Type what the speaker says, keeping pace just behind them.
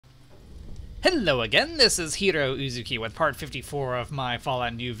Hello again, this is Heero Uzuki with part 54 of my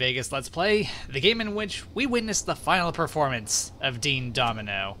Fallout New Vegas Let's Play, the game in which we witnessed the final performance of Dean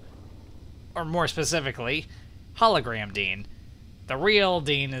Domino. Or more specifically, Hologram Dean. The real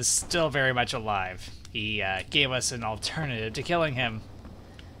Dean is still very much alive. He gave us an alternative to killing him.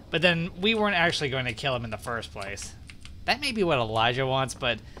 But then we weren't actually going to kill him in the first place. That may be what Elijah wants,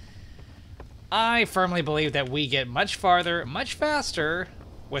 but I firmly believe that we get much farther, much faster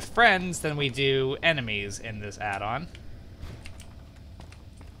with friends than we do enemies in this add-on.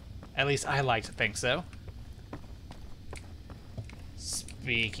 At least I like to think so.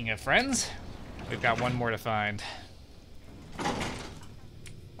 Speaking of friends, we've got one more to find.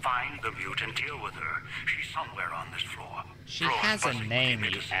 Find the mute and deal with her. She's somewhere on this floor. She has a name,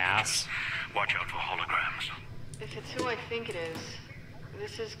 you ass. Watch out for holograms. If it's who I think it is,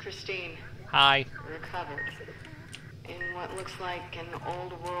 this is Christine. Hi. Recovered. In what looks like an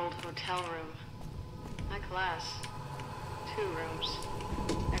old world hotel room. High class. 2 rooms.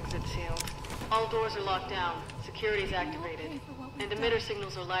 Exit sealed. All doors are locked down. Security's activated. And emitter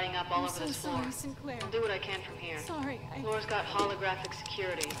signals are lighting up all over this floor. Sinclair. I'll do what I can from here. Sorry, Floor's got holographic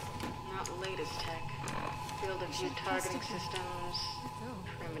security. Not latest tech. Field of view targeting systems.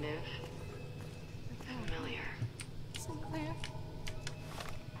 Primitive. Familiar. Sinclair.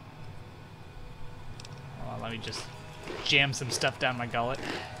 Hold on, let me just jam some stuff down my gullet.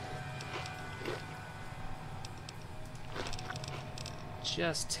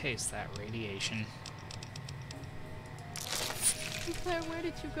 Just taste that radiation. Sinclair, where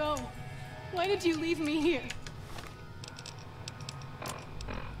did you go? Why did you leave me here?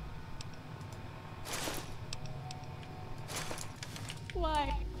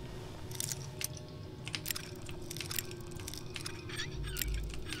 Why?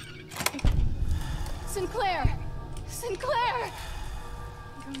 Sinclair! Sinclair!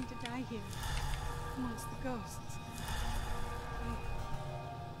 I'm going to die here, amongst the ghosts.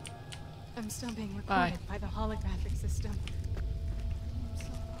 I'm still being recorded by the holographic system. I'm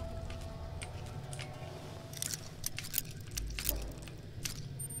so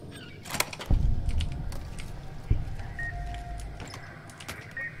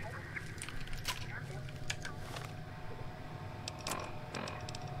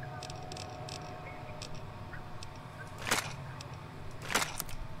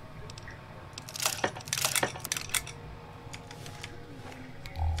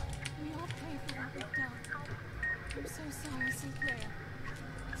I'm so sorry, Sinclair.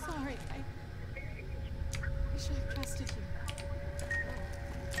 Sorry, I should have trusted you.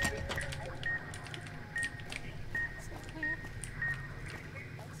 Sinclair?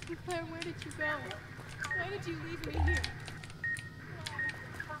 Sinclair, where did you go? Why did you leave me here?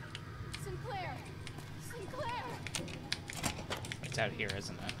 Why? Sinclair! Sinclair! It's out here,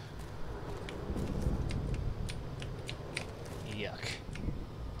 isn't it? Yuck.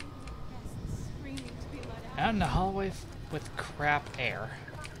 Out in the hallway with crap air.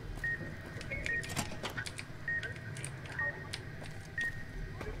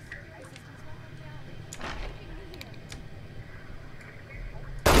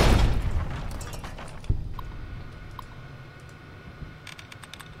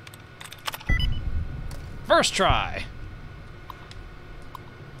 First try!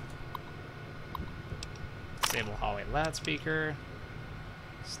 Disable hallway loudspeaker.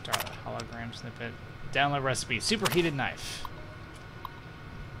 Start a hologram snippet. Download recipe. Superheated knife.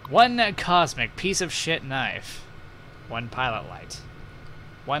 1 cosmic piece of shit knife. 1 pilot light.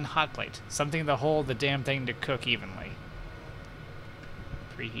 1 hot plate. Something to hold the damn thing to cook evenly.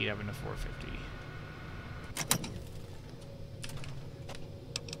 Preheat oven to 450.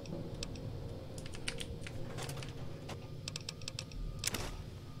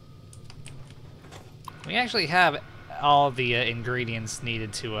 We actually have all the ingredients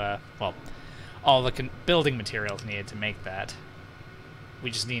needed to, well, all the building materials needed to make that.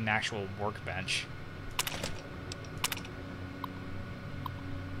 We just need an actual workbench.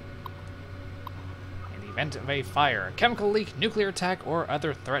 In the event of a fire, chemical leak, nuclear attack, or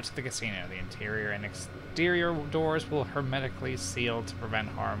other threat to the casino, the interior and exterior doors will hermetically seal to prevent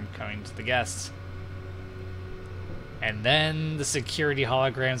harm coming to the guests. And then the security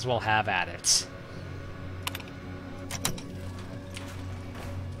holograms will have at it.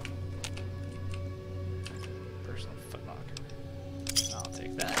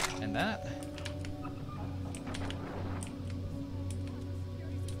 That.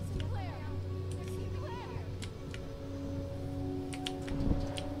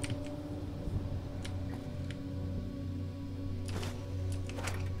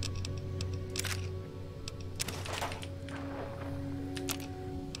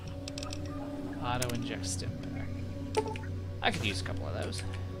 Auto-inject stim pack. I could use a couple of those.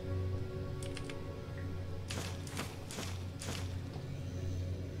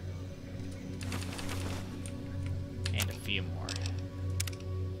 And a few more.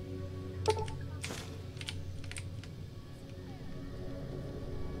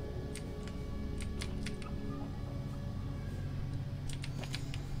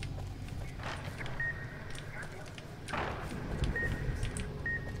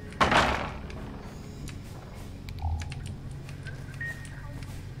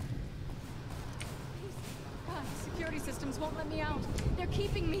 Systems won't let me out. They're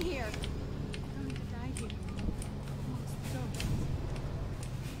keeping me here. I'm going to die here. Amongst the ghosts.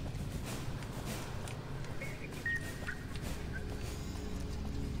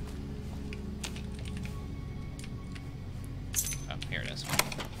 Oh, here it is.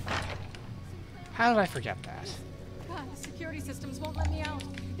 How did I forget that? God, the security systems won't let me out.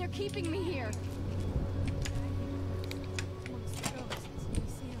 They're keeping me here. Amongst the ghosts,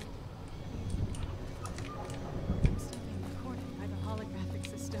 sealed. I'm still being recorded by the holographic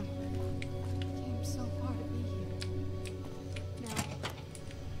system. I came so far to be here. Now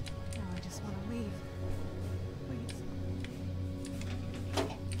I just want to leave. Please.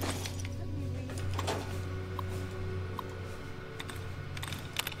 Let me leave.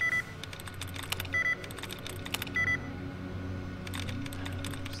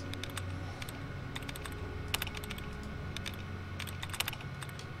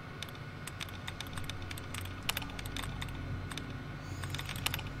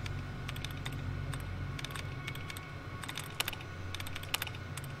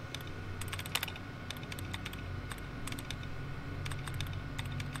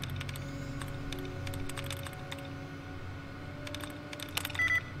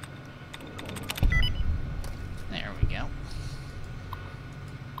 There we go.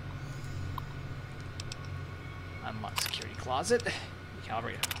 Unlock security closet.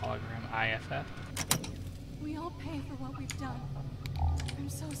 Recalibrate hologram IFF. We all pay for what we've done. I'm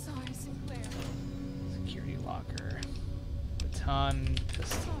so sorry, Sinclair. Security locker. Baton.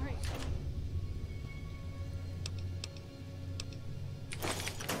 Pistol. Sorry.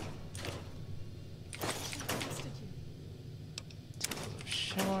 I trusted you. Table of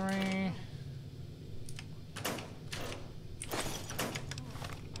chivalry.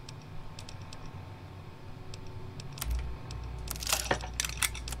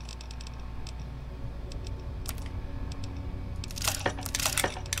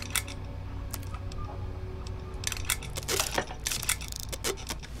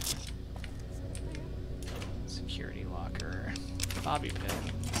 Security locker. Bobby pin.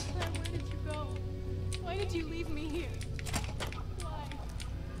 Sinclair, where did you go? Why did you leave me here? Why?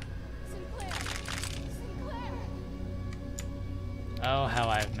 Sinclair! Sinclair! Oh, how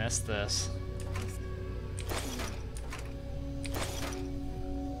I've missed this.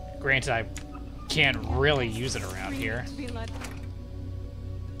 Granted, I can't really use it around here, To be let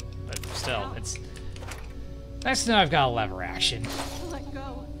but still, it's nice to know I've got a lever action. to let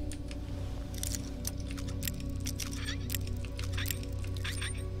go.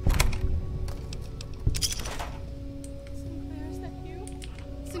 Sinclair, is that you?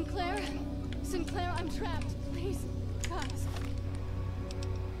 Sinclair? Sinclair, I'm trapped. Please, guys.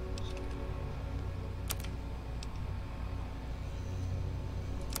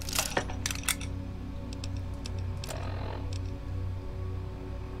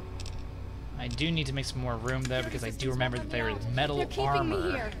 I do need to make some more room though, because I do remember that there is metal They're keeping me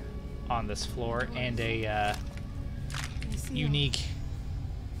armor here. on this floor and a I see unique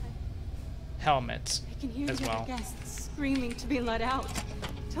helmet I can hear as the well. other guests screaming to be let out,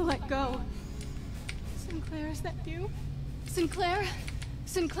 to let go. Sinclair, is that you? Sinclair?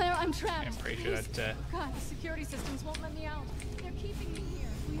 Sinclair, I'm trapped. I'm pretty sure Please. that God, the security systems won't let me out. They're keeping me here.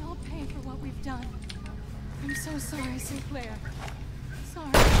 We all pay for what we've done. I'm so sorry, Sinclair. Sorry.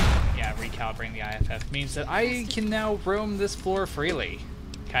 yeah, recalibrating the IFF means that I can now roam this floor freely.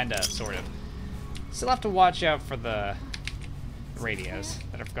 Kinda, sort of. Still have to watch out for the radios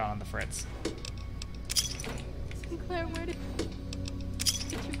that have gone on the fritz. Sinclair, where did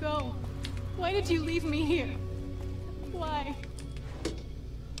you go? Why did you leave me here? Why?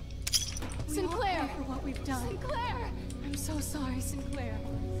 Sinclair! For what we've done. Sinclair! I'm so sorry, Sinclair.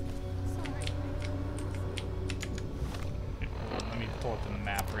 Sorry. Let me pull up the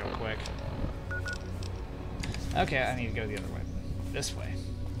map real quick. Okay, I need to go the other way. This way.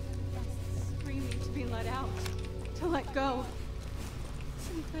 Screaming to be let out. To let go.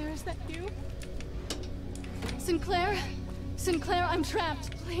 Sinclair, is that you? Sinclair? Sinclair, I'm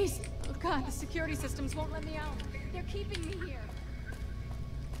trapped. Please. Oh God, the security systems won't let me out. They're keeping me here.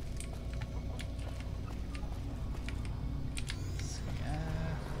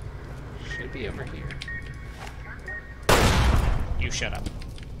 might be over here. You shut up.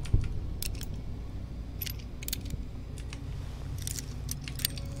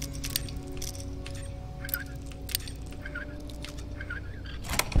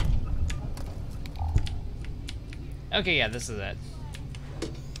 Okay, yeah, this is it.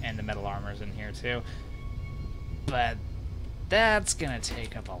 And the metal armor's in here too. But that's gonna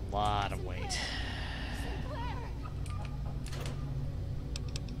take up a lot of weight.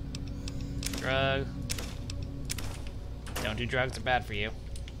 Drug. Don't do drugs, they're bad for you.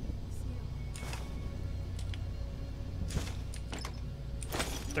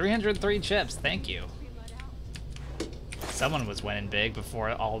 $303 chips, thank you. Someone was winning big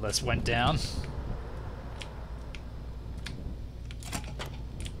before all this went down.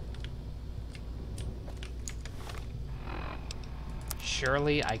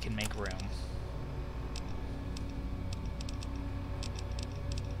 Surely I can make room.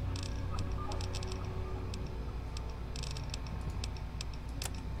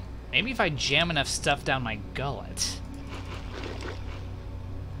 Maybe if I jam enough stuff down my gullet.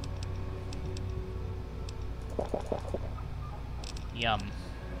 Yum.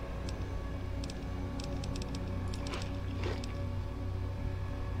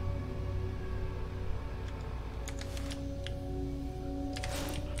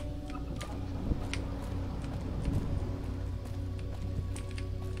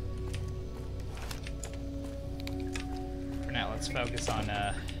 For now, let's focus on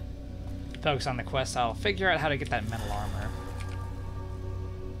the quest. I'll figure out how to get that metal armor.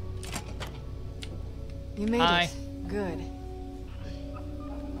 You made Hi. it. Good.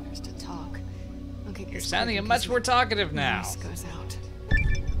 Just to talk. Okay, You're sounding much more talkative now. Goes out.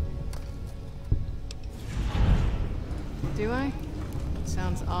 Do I?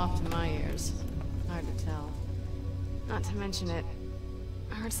 Sounds off to my ears. Hard to tell. Not to mention it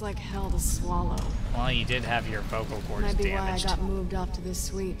hurts like hell to swallow. Well, you did have your vocal cords Might be damaged. why I got moved off to this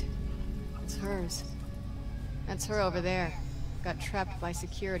suite. It's hers. That's her over there. Got trapped by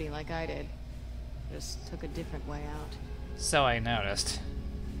security like I did. Just took a different way out. So I noticed.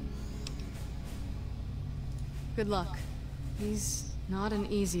 Good luck. He's not an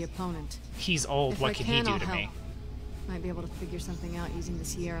easy opponent. He's old, If what I can he do I'll to me? help. Might be able to figure something out using the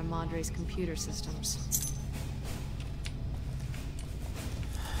Sierra Madre's computer systems.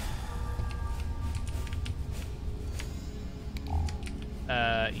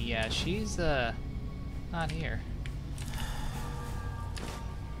 Yeah, she's, not here.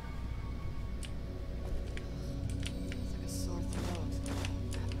 It's like a sore throat.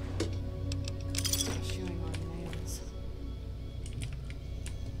 Chewing on nails.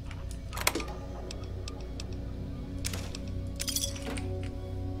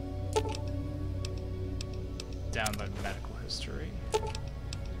 Download medical history.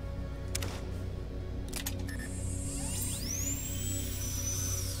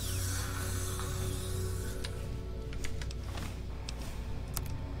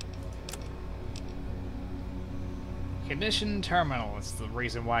 Condition terminal is the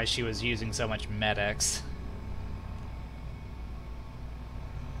reason why she was using so much Med-X.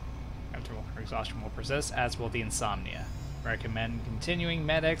 After her exhaustion will persist, as will the insomnia. Recommend continuing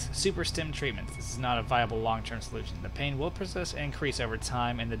Med-X Super Stim treatments. This is not a viable long-term solution. The pain will persist and increase over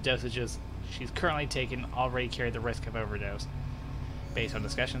time, and the dosages she's currently taking already carry the risk of overdose. Based on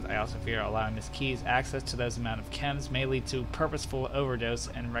discussions, I also fear allowing Ms. Keyes access to those amount of chems may lead to purposeful overdose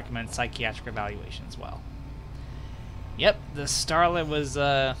and recommend psychiatric evaluation as well. Yep, the starlet was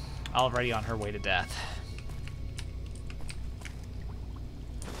already on her way to death.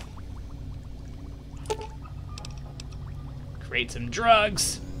 Create some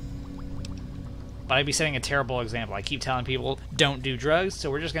drugs! But I'd be setting a terrible example. I keep telling people, don't do drugs, so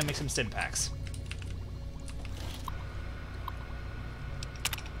we're just gonna make some stim packs.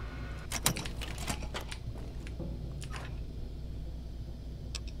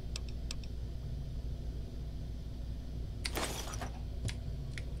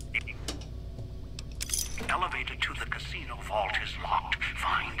 Elevator to the casino vault is locked.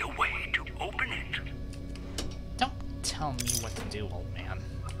 Find a way to open it. Don't tell me what to do, old man.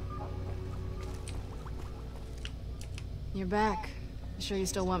 You're back. You sure you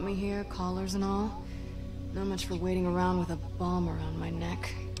still want me here, collars and all? Not much for waiting around with a bomb around my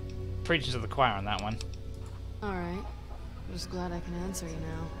neck. Preaching to the choir on that one. Alright. I'm just glad I can answer you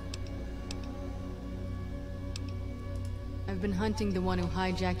now. I've been hunting the one who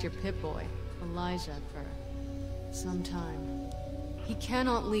hijacked your Pip-Boy, Elijah, for some time. He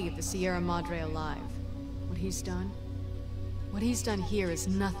cannot leave the Sierra Madre alive. What he's done here is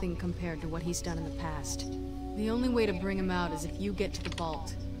nothing compared to what he's done in the past. The only way to bring him out is if you get to the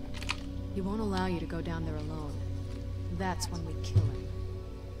vault. He won't allow you to go down there alone. That's when we kill him.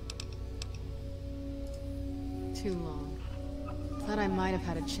 Too long. Thought I might have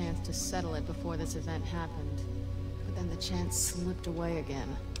had a chance to settle it before this event happened. But then the chance slipped away again.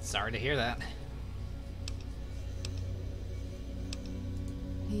 Sorry to hear that.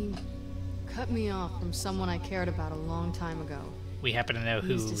 He cut me off from someone I cared about a long time ago. We happen to know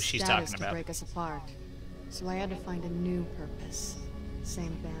He used who his she's status talking to about. break us apart. So I had to find a new purpose.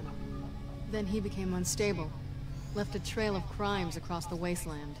 Same banner. Then he became unstable. Left a trail of crimes across the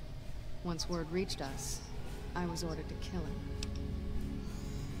wasteland. Once word reached us, I was ordered to kill him.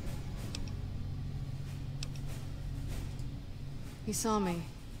 He saw me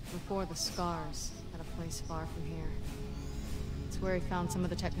before the scars at a place far from here. It's where he found some of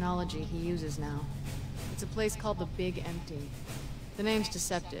the technology he uses now. It's a place called the Big Empty. The name's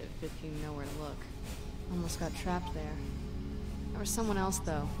deceptive, if you know where to look. Almost got trapped there. There was someone else,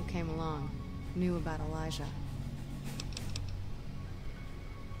 though, who came along. Knew about Elijah.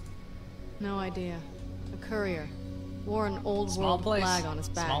 No idea. A courier. Wore an old Small world place. flag on his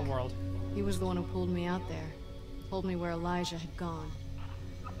back. Small world. He was the one who pulled me out there. Told me where Elijah had gone.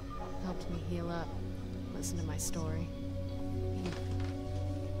 Helped me heal up. Listened to my story.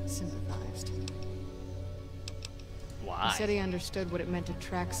 He sympathized. Why? He said he understood what it meant to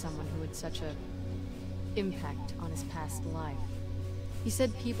track someone who had such a impact on his past life. He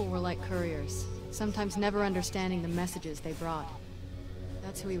said people were like couriers, sometimes never understanding the messages they brought.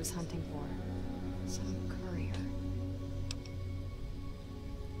 That's who he was hunting for. Some courier.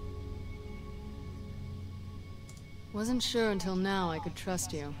 Wasn't sure until now I could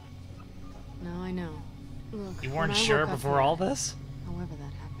trust you. Now I know. Look, You when weren't I sure woke up before here, all this? however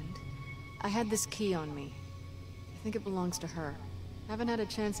that happened, I had this key on me. I think it belongs to her. Haven't had a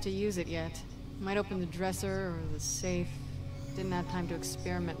chance to use it yet. Might open the dresser or the safe. Didn't have time to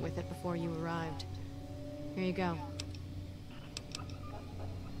experiment with it before you arrived. Here you go.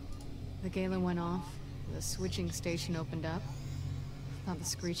 The gala went off. The switching station opened up. Thought the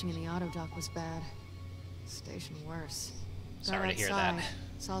screeching in the auto dock was bad. Station worse. Got Sorry to hear outside, that.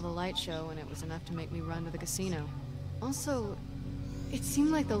 saw the light show, and it was enough to make me run to the casino. Also, it seemed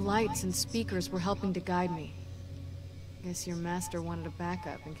like the lights and speakers were helping to guide me. Guess your master wanted a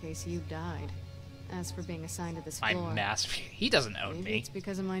backup in case you died. As for being assigned to this My floor, master. He doesn't own maybe me. it's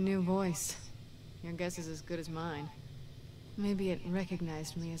because of my new voice. Your guess is as good as mine. Maybe it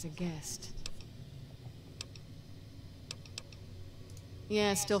recognized me as a guest.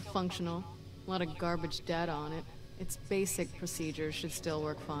 Yeah, still functional. A lot of garbage data on it. Its basic procedures should still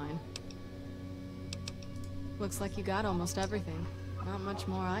work fine. Looks like you got almost everything. Not much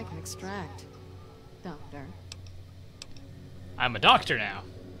more I can extract. Doctor. I'm a doctor now.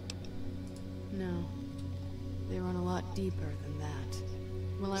 No. They run a lot deeper than that.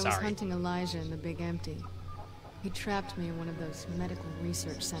 While I was Sorry. hunting Elijah in the Big Empty, he trapped me in one of those medical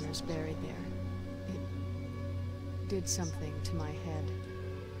research centers buried there. It did something to my head,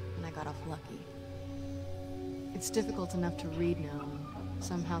 and I got off lucky. It's difficult enough to read now, and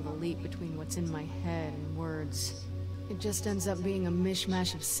somehow the leap between what's in my head and words, it just ends up being a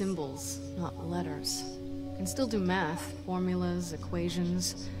mishmash of symbols, not letters. Can still do math, formulas,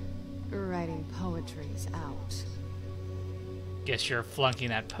 equations. Writing poetry's out. Guess you're flunking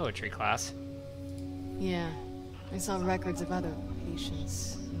that poetry class. Yeah, I saw records of other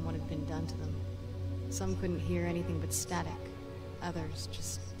patients and what had been done to them. Some couldn't hear anything but static. Others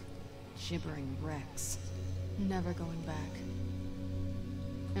just gibbering wrecks. Never going back.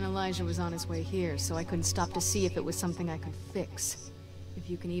 And Elijah was on his way here, so I couldn't stop to see if it was something I could fix. If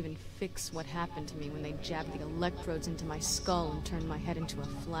you can even fix what happened to me when they jabbed the electrodes into my skull and turned my head into a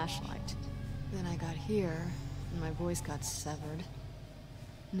flashlight. Then I got here, and my voice got severed.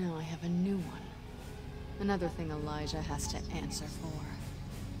 Now I have a new one. Another thing Elijah has to answer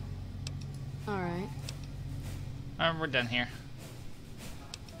for. Alright. We're done here.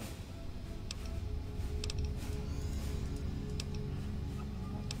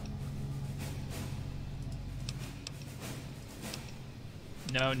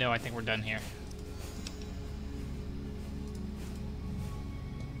 No, I think we're done here.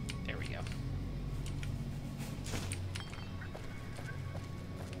 There we go.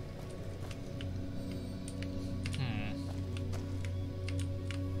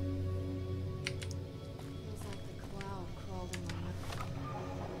 Feels like the cloud crawled in my neck.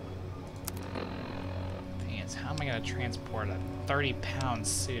 Pants. How am I going to transport a 30-pound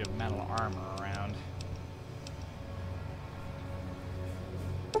suit of metal armor around?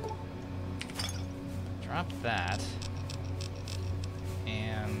 Drop that.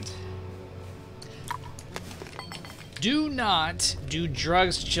 And Do not do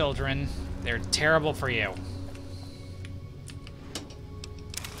drugs, children. They're terrible for you.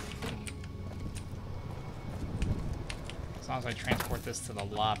 As long as I transport this to the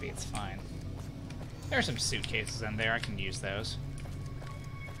lobby, it's fine. There are some suitcases in there. I can use those.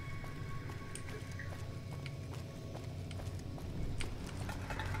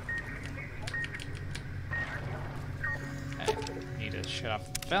 I need to shut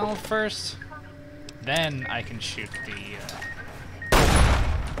off the valve first. Then I can shoot the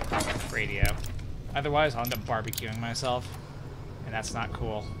radio. Otherwise, I'll end up barbecuing myself. And that's not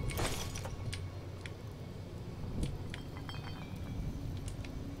cool.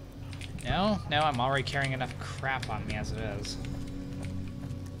 No, I'm already carrying enough crap on me as it is.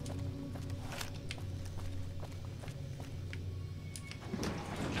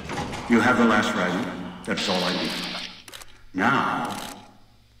 You have the last writing. That's all I need. Now,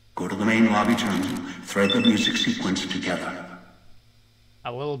 go to the main lobby terminal, thread the music sequence together.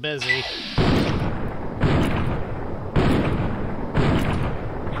 A little busy.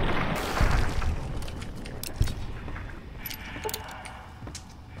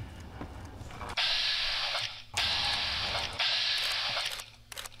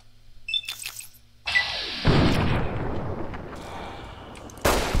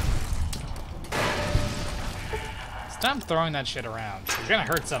 Stop throwing that shit around. You're gonna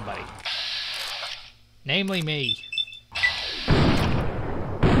hurt somebody. Namely me.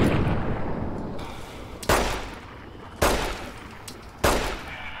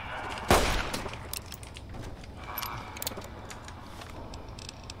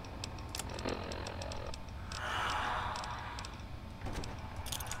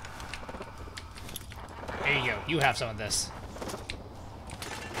 Here you go. You have some of this.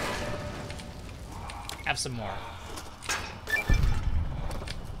 Have some more.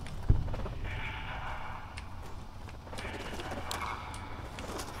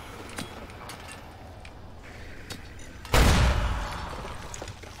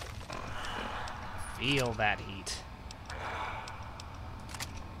 Feel that heat.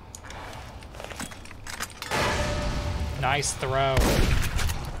 Nice throw.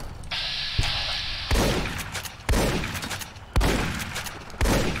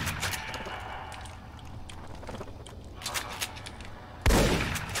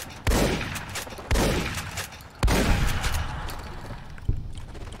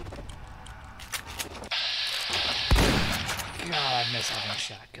 God, I miss having a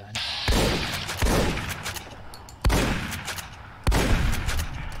shotgun.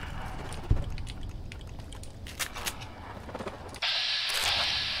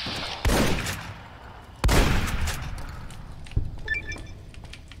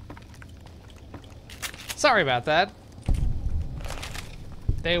 Sorry about that.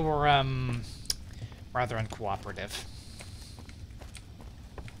 They were, rather uncooperative.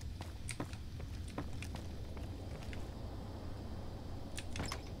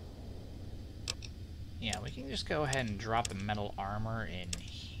 Yeah, we can just go ahead and drop the metal armor in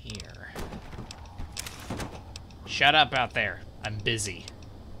here. Shut up out there. I'm busy.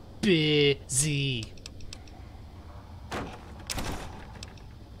 Busy.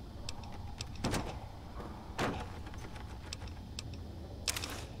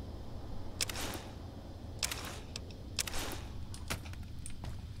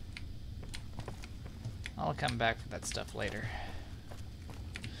 I'll come back for that stuff later.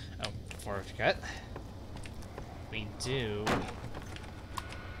 Oh, before I forget, we do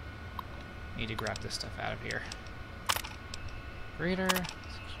need to grab this stuff out of here. Reader,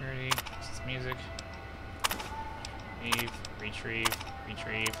 security, this is music.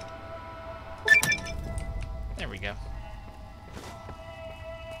 Retrieve. There we go.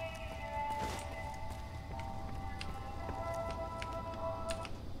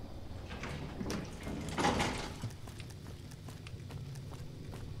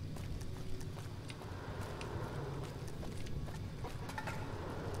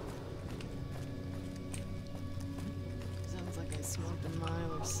 Smoked a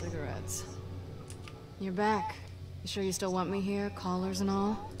mile of cigarettes. You're back. You sure you still want me here? Callers and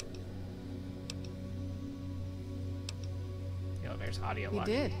all? Yo, there's audio You lock.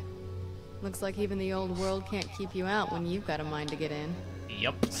 did. Looks like even the old world can't keep you out when you've got a mind to get in.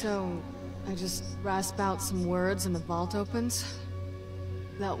 Yep. So, I just rasp out some words and the vault opens?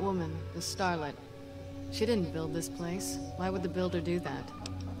 That woman, the starlet, she didn't build this place. Why would the builder do that?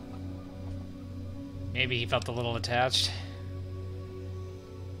 Maybe he felt a little attached.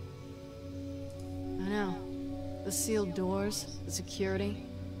 I know. The sealed doors, the security.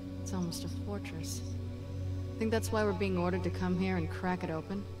 It's almost a fortress. Think that's why we're being ordered to come here and crack it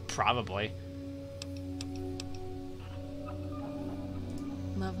open? Probably.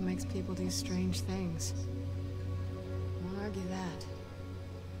 love makes people do strange things. Won't argue that.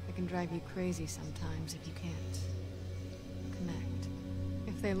 It can drive you crazy sometimes if you can't connect.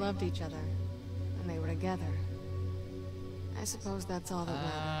 If they loved each other, and they were together, I suppose that's all that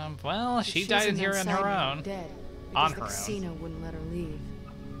mattered. Well, she died in here on her own. Dead, On because her the casino wouldn't let her leave.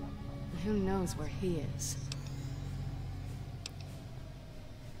 And who knows where he is.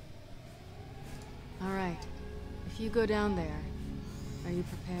 Alright. If you go down there, are you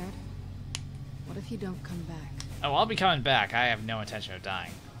prepared? What if you don't come back? Oh, I'll be coming back. I have no intention of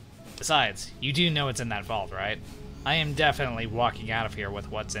dying. Besides, you do know it's in that vault, right? I am definitely walking out of here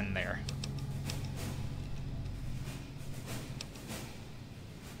with what's in there.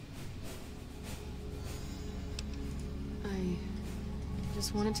 I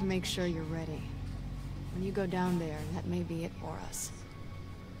just wanted to make sure you're ready. When you go down there, that may be it for us.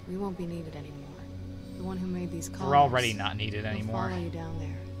 We won't be needed anymore. The one who made these calls. We're already not needed He'll anymore. follow you down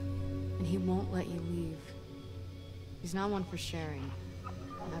there, and he won't let you leave. He's not one for sharing.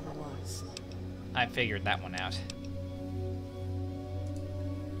 Never was. I figured that one out.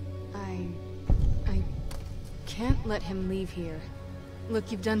 I can't let him leave here.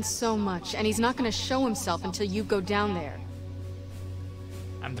 Look, you've done so much, and he's not going to show himself until you go down there.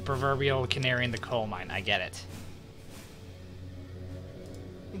 I'm the proverbial canary in the coal mine. I get it.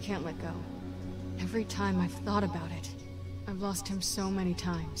 I can't let go. Every time I've thought about it, I've lost him so many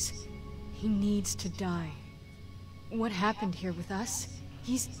times. He needs to die. What happened here with us?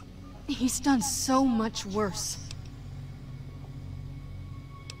 He's done so much worse.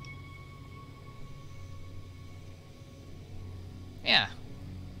 Yeah.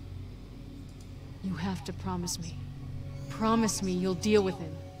 You have to promise me. Promise me you'll deal with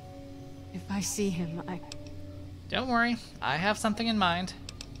him. If I see him, Don't worry. I have something in mind.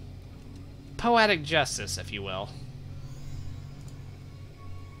 Poetic justice, if you will.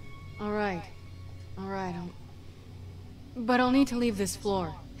 Alright. Alright, But I'll need to leave this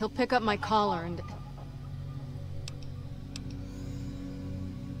floor. He'll pick up my collar and...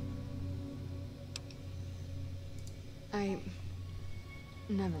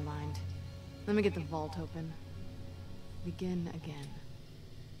 Never mind. Let me get the vault open. Begin again.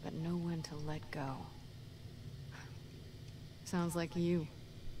 But know when to let go. Sounds like you.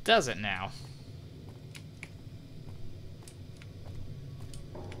 Does it now?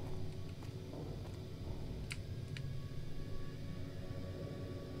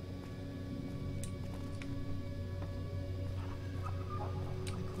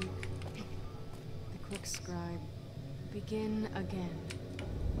 The quick scribe. Begin again.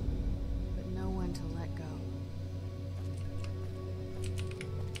 But know when to let go.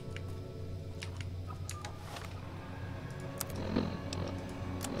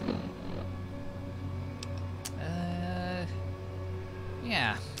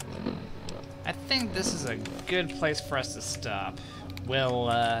 Yeah. I think this is a good place for us to stop.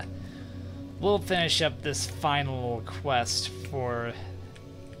 We'll finish up this final quest for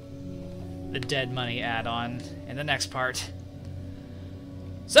the Dead Money add-on in the next part.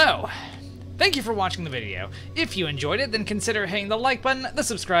 So, thank you for watching the video. If you enjoyed it, then consider hitting the like button, the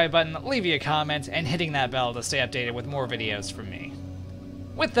subscribe button, leaving a comment, and hitting that bell to stay updated with more videos from me.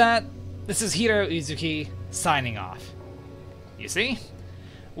 With that, this is Heero Uzuki, signing off. You see?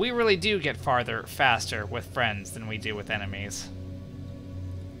 We really do get farther faster with friends than we do with enemies.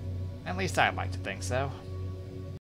 At least I'd like to think so.